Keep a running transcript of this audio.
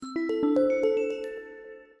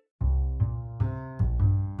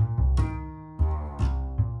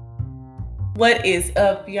What is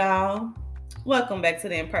up, y'all? Welcome back to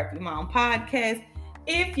the Imperfect Mom Podcast.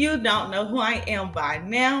 If you don't know who I am by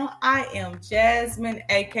now, I am Jasmine,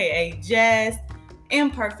 aka Jazz,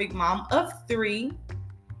 Imperfect Mom of 3.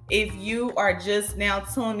 If you are just now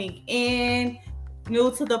tuning in,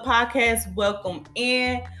 new to the podcast, welcome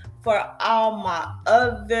in. For all my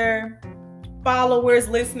other followers,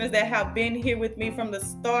 listeners that have been here with me from the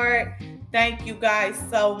start, thank you guys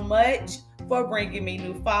so much for bringing me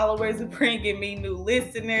new followers, bringing me new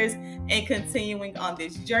listeners, and continuing on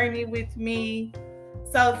this journey with me.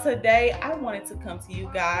 So today I wanted to come to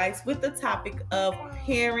you guys with the topic of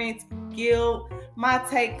parent guilt, my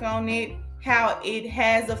take on it, how it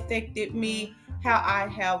has affected me, how I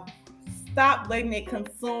have stopped letting it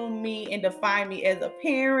consume me and define me as a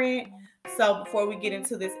parent. So before we get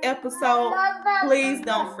into this episode, please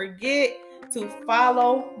don't forget to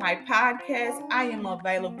follow my podcast. I am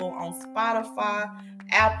available on Spotify,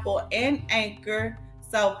 Apple, and Anchor.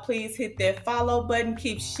 So please hit that follow button,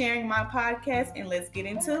 keep sharing my podcast, and let's get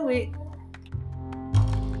into it.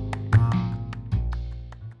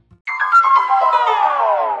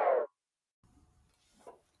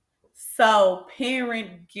 So,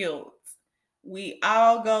 parent guilt. We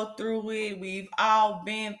all go through it. We've all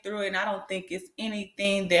been through it. And I don't think it's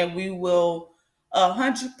anything that we will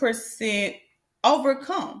 100%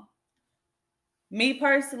 overcome. Me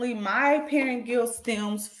personally, my parent guilt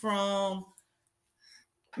stems from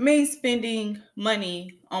me spending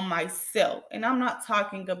money on myself. And I'm not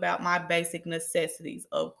talking about my basic necessities,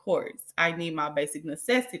 of course. I need my basic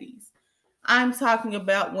necessities. I'm talking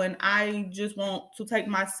about when I just want to take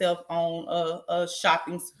myself on a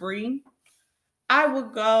shopping spree. I will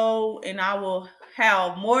go and I will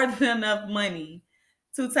have more than enough money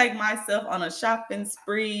to take myself on a shopping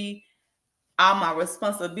spree. All my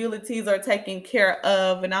responsibilities are taken care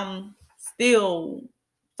of, and I'm still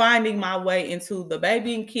finding my way into the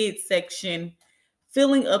baby and kids section,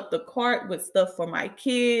 filling up the cart with stuff for my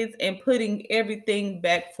kids and putting everything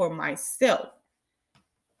back for myself.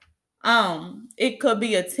 It could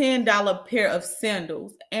be a $10 pair of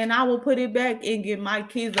sandals, and I will put it back and give my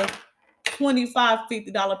kids a $25,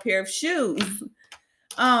 $50 pair of shoes.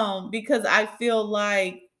 Because I feel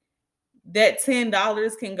like that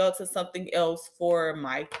 $10 can go to something else for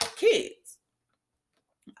my kids.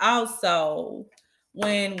 Also,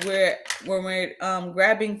 when we're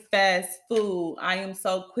grabbing fast food, I am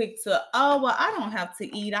so quick to, I don't have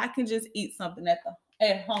to eat. I can just eat something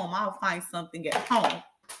at home. I'll find something at home.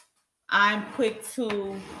 I'm quick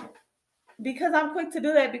to do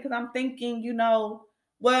that because I'm thinking,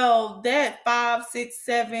 well, that $5, $6,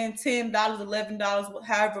 $7, $10, $11,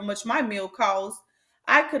 however much my meal costs,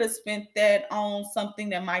 I could have spent that on something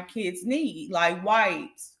that my kids need, like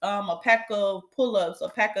wipes, a pack of pull-ups, a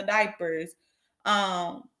pack of diapers,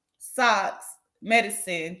 socks,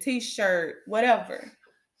 medicine, t-shirt, whatever.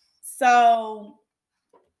 So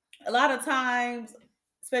a lot of times,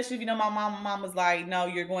 especially if my mom was like, no,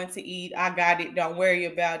 you're going to eat, I got it, don't worry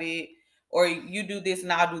about it, or you do this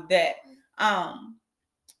and I'll do that.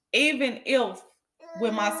 Even if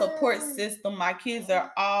with my support system my kids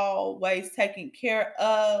are always taken care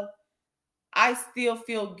of, I still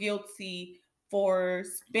feel guilty for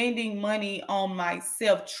spending money on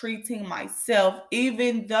myself, treating myself,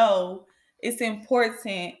 even though it's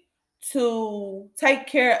important to take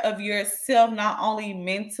care of yourself, not only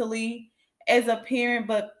mentally as a parent,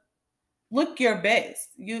 but look your best.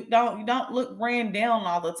 You don't look ran down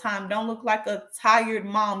all the time. Don't look like a tired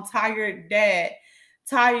mom, tired dad,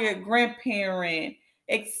 tired grandparent,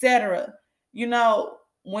 etc.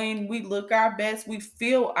 When we look our best, we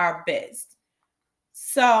feel our best.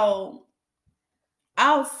 So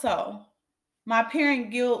also, my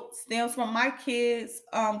parent guilt stems from my kids.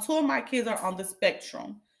 Two of my kids are on the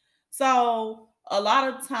spectrum. So a lot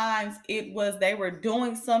of times they were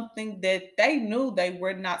doing something that they knew they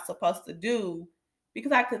were not supposed to do,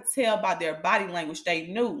 because I could tell by their body language they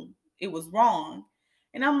knew it was wrong.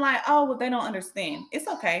 And I'm like, oh, well, they don't understand. It's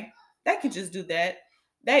okay. They can just do that.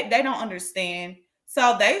 They don't understand.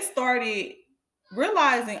 So they started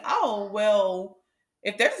realizing, oh, well,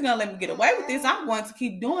 if they're just going to let me get away with this, I'm going to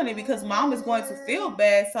keep doing it because mom is going to feel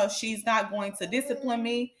bad. So she's not going to discipline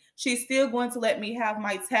me. She's still going to let me have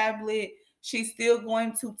my tablet. She's still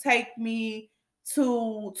going to take me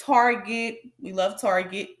to Target. We love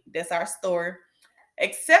Target. That's our store,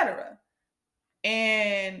 etc.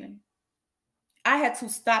 And I had to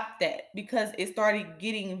stop that because it started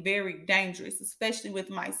getting very dangerous, especially with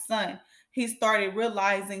my son. He started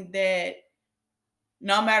realizing that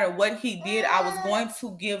no matter what he did, I was going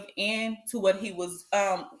to give in to what he was,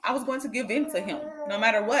 I was going to give in to him no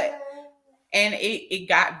matter what. And it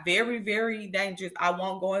got very, very dangerous. I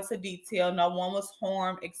won't go into detail. No one was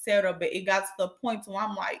harmed, etc. But it got to the point where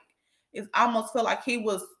I'm like, it almost felt like he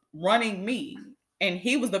was running me. And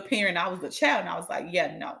he was the parent, I was the child. And I was like,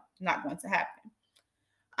 yeah, no, not going to happen.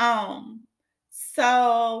 Um,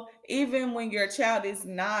 so even when your child is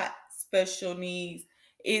not special needs,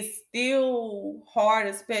 it's still hard,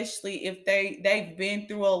 especially if they've been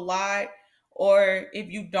through a lot, or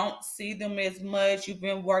if you don't see them as much, you've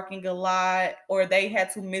been working a lot, or they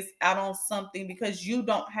had to miss out on something because you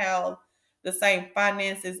don't have the same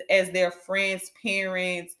finances as their friends,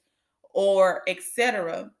 parents, or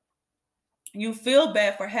etc. You feel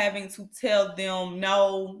bad for having to tell them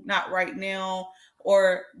no, not right now,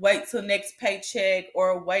 or wait till next paycheck,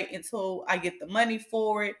 or wait until I get the money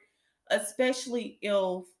for it, especially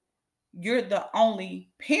if you're the only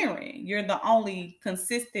parent, you're the only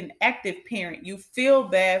consistent active parent. You feel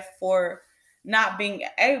bad for not being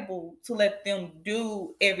able to let them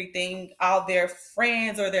do everything all their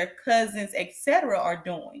friends or their cousins, etc. are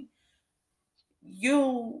doing.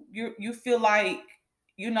 You feel like,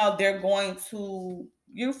 they're going to,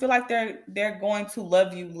 you feel like they're going to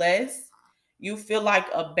love you less. You feel like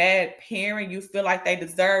a bad parent, you feel like they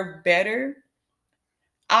deserve better.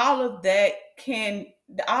 All of that can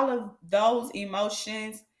all of those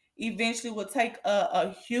emotions eventually will take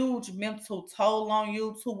a huge mental toll on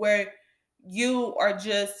you, to where you are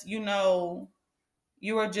just, you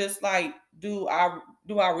are just like, do I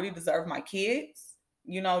really deserve my kids?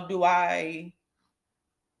 Do I,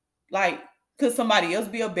 like, could somebody else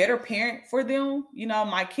be a better parent for them?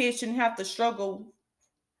 My kids shouldn't have to struggle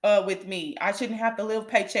with me. I shouldn't have to live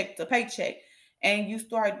paycheck to paycheck. And you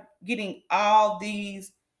start getting all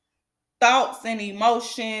these thoughts and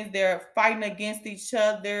emotions. They're fighting against each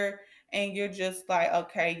other. And you're just like,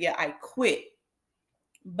 okay, yeah, I quit.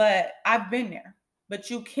 But I've been there. But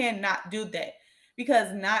you cannot do that,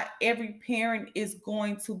 because not every parent is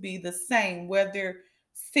going to be the same. Whether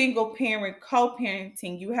single parent,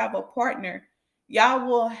 co-parenting, you have a partner, y'all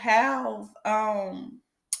will have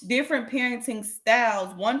different parenting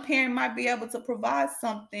styles. One parent might be able to provide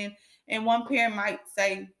something, and one parent might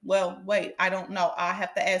say, well, wait, I don't know, I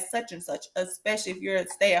have to ask such and such, especially if you're a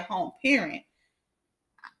stay-at-home parent.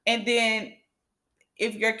 And then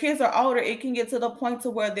if your kids are older, it can get to the point to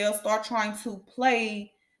where they'll start trying to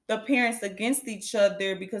play the parents against each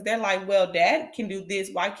other, because they're like, well, dad can do this,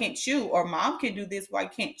 why can't you? Or mom can do this, why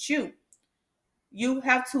can't you? You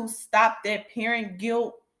have to stop that parent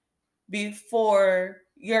guilt before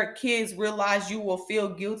your kids realize you will feel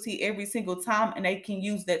guilty every single time and they can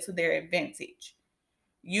use that to their advantage.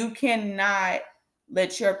 You cannot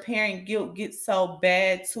let your parent guilt get so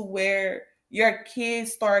bad to where your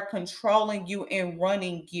kids start controlling you and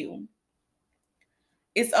running you.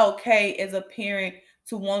 It's okay as a parent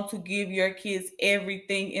to want to give your kids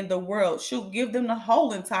everything in the world. Shoot, give them the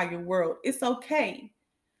whole entire world. It's okay.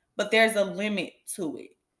 But there's a limit to it.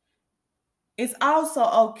 It's also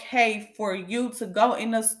okay for you to go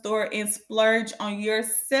in the store and splurge on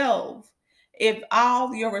yourself. If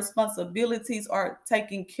all your responsibilities are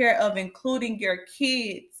taken care of, including your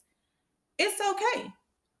kids, it's okay.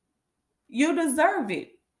 You deserve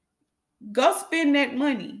it. Go spend that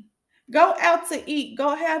money. Go out to eat.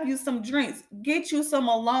 Go have you some drinks. Get you some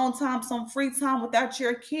alone time, some free time without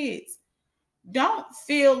your kids. Don't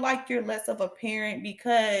feel like you're less of a parent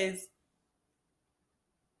because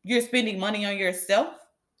you're spending money on yourself.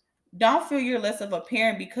 Don't feel you're less of a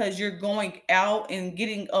parent because you're going out and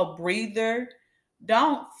getting a breather.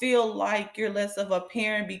 Don't feel like you're less of a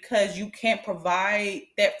parent because you can't provide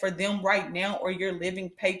that for them right now, or you're living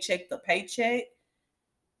paycheck to paycheck.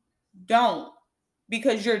 Don't,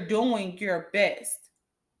 because you're doing your best.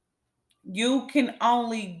 You can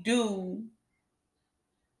only do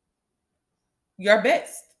your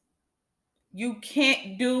best. You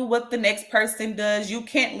can't do what the next person does. You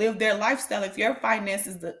can't live their lifestyle if your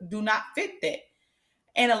finances do not fit that.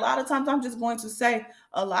 And a lot of times, I'm just going to say,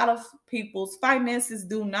 a lot of people's finances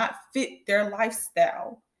do not fit their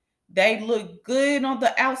lifestyle. They look good on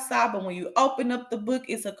the outside, but when you open up the book,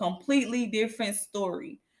 it's a completely different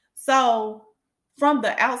story. So, from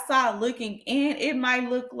the outside looking in, it might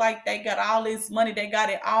look like they got all this money, they got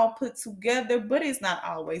it all put together, but it's not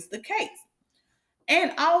always the case.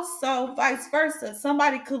 And also, vice versa.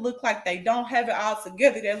 Somebody could look like they don't have it all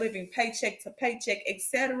together. They're living paycheck to paycheck,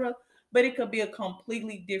 etc. But it could be a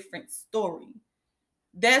completely different story.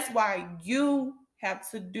 That's why you have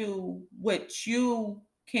to do what you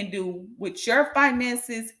can do with your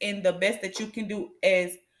finances and the best that you can do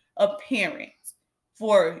as a parent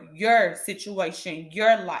for your situation,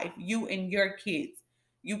 your life, you and your kids.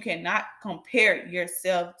 You cannot compare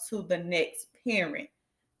yourself to the next parent.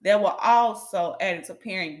 That will also add to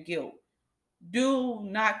parent guilt. Do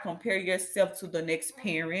not compare yourself to the next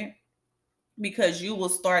parent, because you will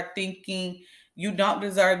start thinking you don't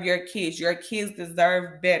deserve your kids. Your kids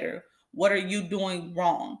deserve better. What are you doing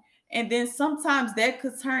wrong? And then sometimes that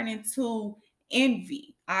could turn into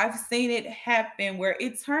envy. I've seen it happen where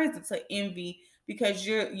it turns into envy because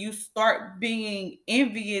you start being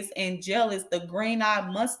envious and jealous, the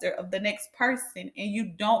green-eyed monster of the next person, and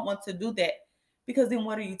you don't want to do that, because then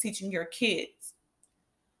what are you teaching your kids?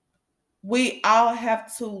 We all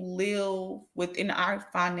have to live within our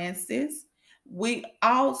finances. We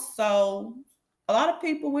also, a lot of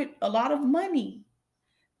people with a lot of money,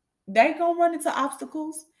 they gonna run into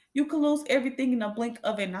obstacles. You can lose everything in a blink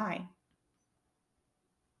of an eye.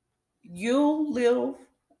 You live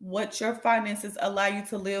what your finances allow you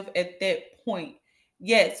to live at that point.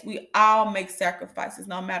 Yes, we all make sacrifices.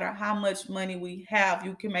 No matter how much money we have,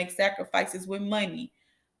 you can make sacrifices with money,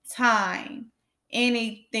 time,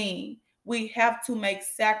 anything. We have to make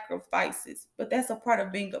sacrifices, but that's a part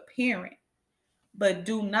of being a parent. But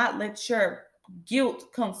do not let your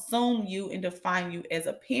guilt consume you and define you as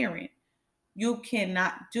a parent. You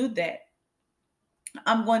cannot do that.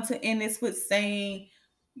 I'm going to end this with saying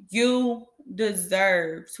you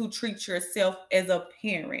deserve to treat yourself as a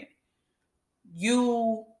parent.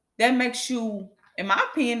 You That makes you, in my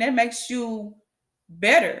opinion, that makes you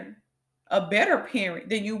better, a better parent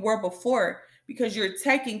than you were before, because you're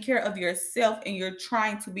taking care of yourself and you're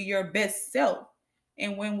trying to be your best self.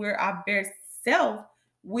 And when we're our best self,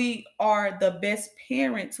 we are the best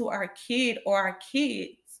parent to our kid or our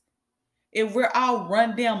kids. If we're all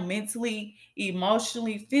run down mentally,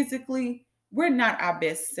 emotionally, physically, we're not our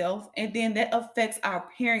best self. And then that affects our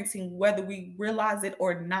parenting, whether we realize it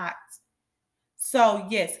or not. So,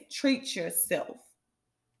 yes, treat yourself.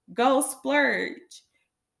 Go splurge.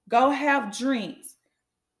 Go have drinks.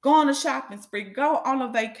 Go on a shopping spree. Go on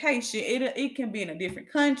a vacation. It can be in a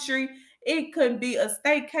different country. It could be a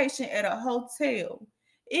staycation at a hotel.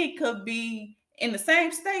 It could be in the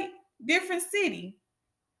same state, different city.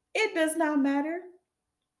 It does not matter.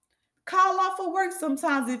 Call off of work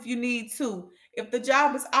sometimes if you need to. If the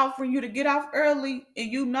job is offering you to get off early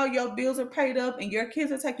and you know your bills are paid up and your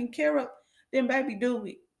kids are taken care of, then baby, do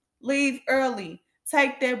it. Leave early.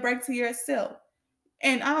 Take that break to yourself.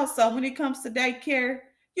 And also, when it comes to daycare,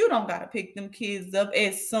 you don't gotta pick them kids up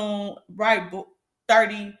as soon, right?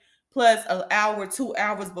 30 plus an hour, 2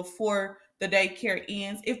 hours before the daycare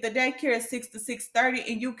ends. If the daycare is 6 to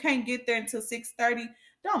 6:30 and you can't get there until 6:30,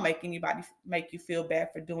 don't make anybody make you feel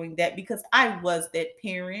bad for doing that, because I was that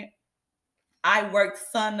parent. I worked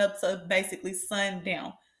sun up to basically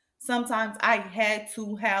sundown. Sometimes I had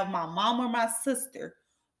to have my mom or my sister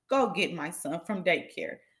go get my son from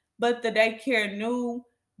daycare. But the daycare knew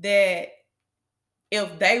that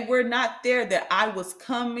if they were not there, that I was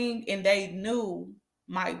coming, and they knew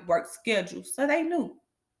my work schedule. So they knew.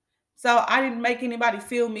 So I didn't make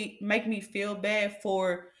me feel bad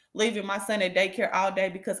for leaving my son at daycare all day,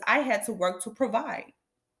 because I had to work to provide.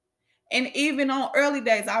 And even on early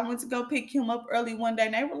days, I went to go pick him up early one day,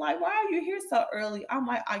 and they were like, "Why are you here so early?" I'm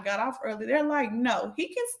like, "I got off early." They're like, "No,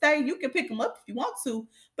 he can stay. You can pick him up if you want to,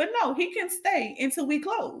 but no, he can stay until we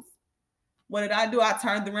close." What did I do? I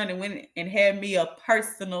turned around and went and had me a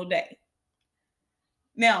personal day.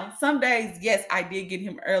 Now, some days, yes, I did get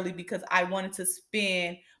him early because I wanted to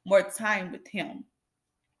spend more time with him.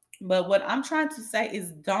 But what I'm trying to say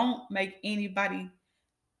is, don't make anybody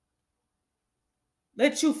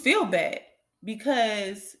let you feel bad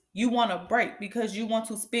because you want a break, because you want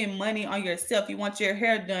to spend money on yourself. You want your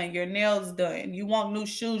hair done, your nails done. You want new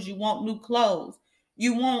shoes. You want new clothes.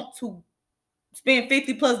 You want to spend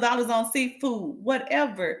 $50+ on seafood,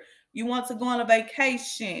 whatever. You want to go on a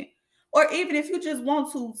vacation. Or even if you just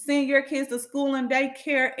want to send your kids to school and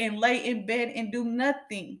daycare and lay in bed and do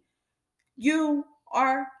nothing, you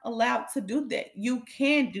are allowed to do that. You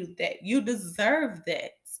can do that. You deserve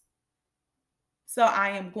that. So I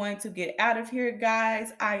am going to get out of here,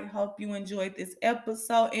 guys. I hope you enjoyed this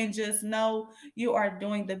episode, and just know you are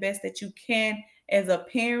doing the best that you can as a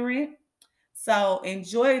parent. So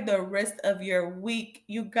enjoy the rest of your week,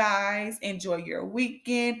 you guys. Enjoy your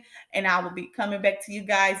weekend. And I will be coming back to you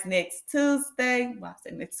guys next Tuesday. Well, I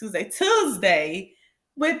said next Tuesday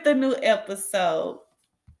with the new episode.